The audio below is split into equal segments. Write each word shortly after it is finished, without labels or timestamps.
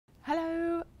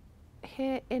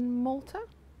here in Malta.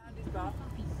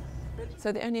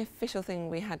 So the only official thing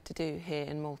we had to do here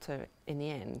in Malta in the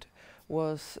end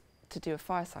was to do a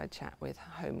fireside chat with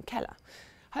Home Keller.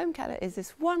 Home Keller is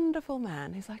this wonderful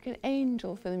man who's like an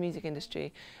angel for the music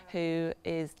industry, who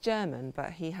is German,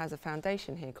 but he has a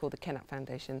foundation here called the Kennap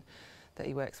Foundation that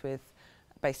he works with,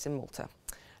 based in Malta.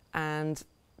 And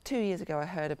 2 years ago I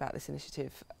heard about this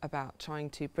initiative about trying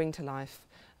to bring to life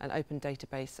an open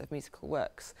database of musical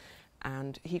works,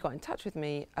 and he got in touch with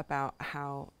me about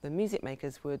how the music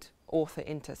makers would author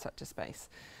into such a space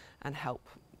and help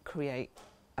create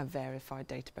a verified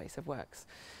database of works.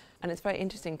 And it's very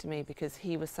interesting to me because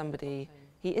he is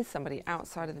somebody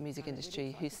outside of the music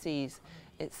industry who sees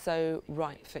it's so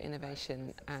ripe for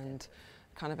innovation and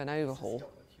kind of an overhaul.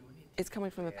 It's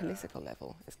coming from a political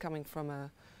level, it's coming from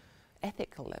a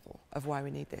ethical level of why we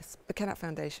need this. The Kennap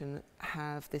Foundation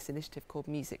have this initiative called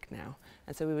Music Now,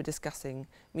 and so we were discussing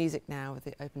Music Now with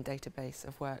the open database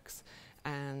of works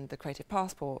and the Creative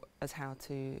Passport as how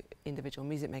individual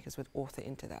music makers would author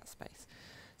into that space.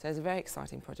 So it's a very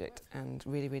exciting project and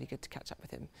really, really good to catch up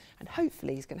with him. And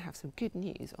hopefully he's going to have some good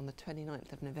news on the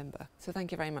 29th of November. So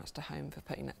thank you very much to Home for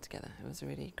putting that together. It was a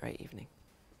really great evening.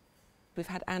 We've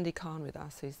had Andy Kahn with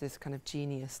us, who's this kind of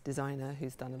genius designer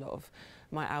who's done a lot of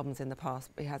my albums in the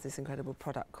past. He has this incredible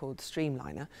product called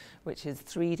Streamliner, which is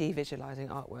 3D visualising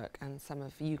artwork, and some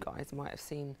of you guys might have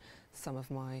seen some of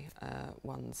my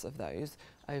ones of those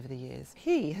over the years.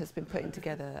 He has been putting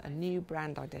together a new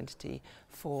brand identity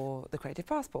for the Creative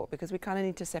Passport, because we kind of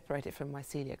need to separate it from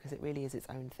Mycelia, because it really is its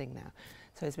own thing now.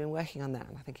 So he's been working on that,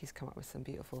 and I think he's come up with some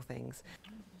beautiful things.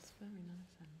 Oh, that's very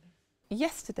nice, Andy.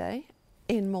 Yesterday,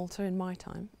 in Malta, in my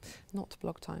time, not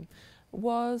blog time,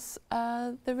 was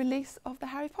the release of the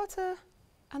Harry Potter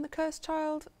and the Cursed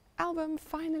Child album,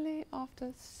 finally,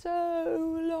 after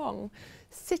so long,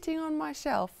 sitting on my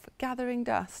shelf, gathering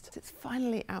dust. It's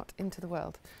finally out into the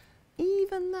world,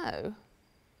 even though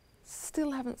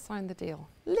still haven't signed the deal.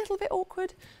 Little bit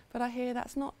awkward, but I hear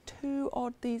that's not too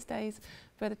odd these days,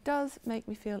 but it does make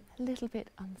me feel a little bit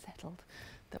unsettled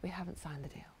that we haven't signed the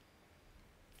deal.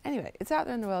 Anyway, it's out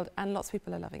there in the world and lots of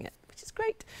people are loving it, which is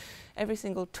great. Every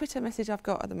single Twitter message I've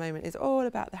got at the moment is all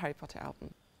about the Harry Potter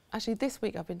album. Actually, this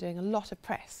week I've been doing a lot of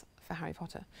press for Harry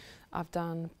Potter. I've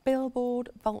done Billboard,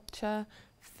 Vulture,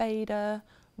 Fader,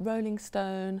 Rolling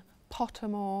Stone,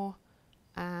 Pottermore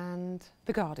and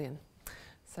The Guardian.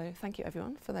 So thank you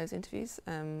everyone for those interviews.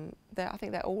 I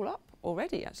think they're all up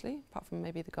already actually, apart from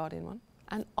maybe The Guardian one.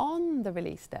 And on the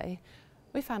release day,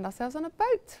 we found ourselves on a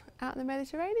boat out in the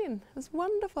Mediterranean. It was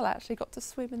wonderful actually, got to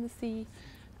swim in the sea,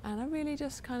 and I really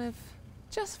just kind of,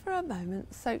 just for a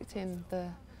moment, soaked in the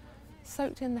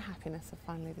happiness of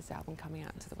finally this album coming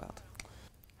out into the world.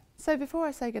 So before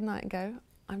I say goodnight and go,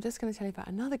 I'm just going to tell you about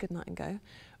another Goodnight and Go,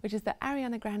 which is that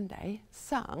Ariana Grande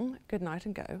sung Goodnight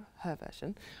and Go, her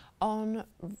version, on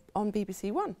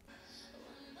BBC One.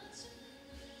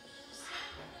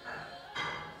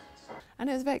 And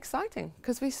it was very exciting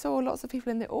because we saw lots of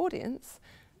people in the audience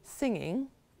singing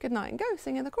Goodnight and Go,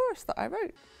 singing the chorus that I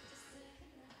wrote.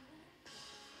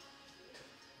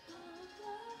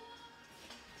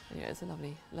 Yeah, it was a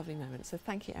lovely, lovely moment. So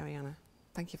thank you, Ariana.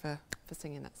 Thank you for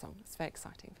singing that song. It's very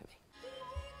exciting for me.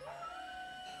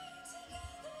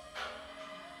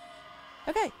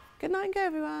 Okay, good night and go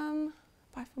everyone.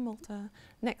 Bye from Malta.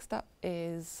 Next up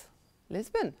is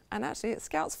Lisbon, and actually it's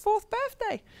Scout's 4th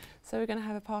birthday, so we're going to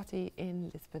have a party in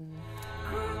Lisbon.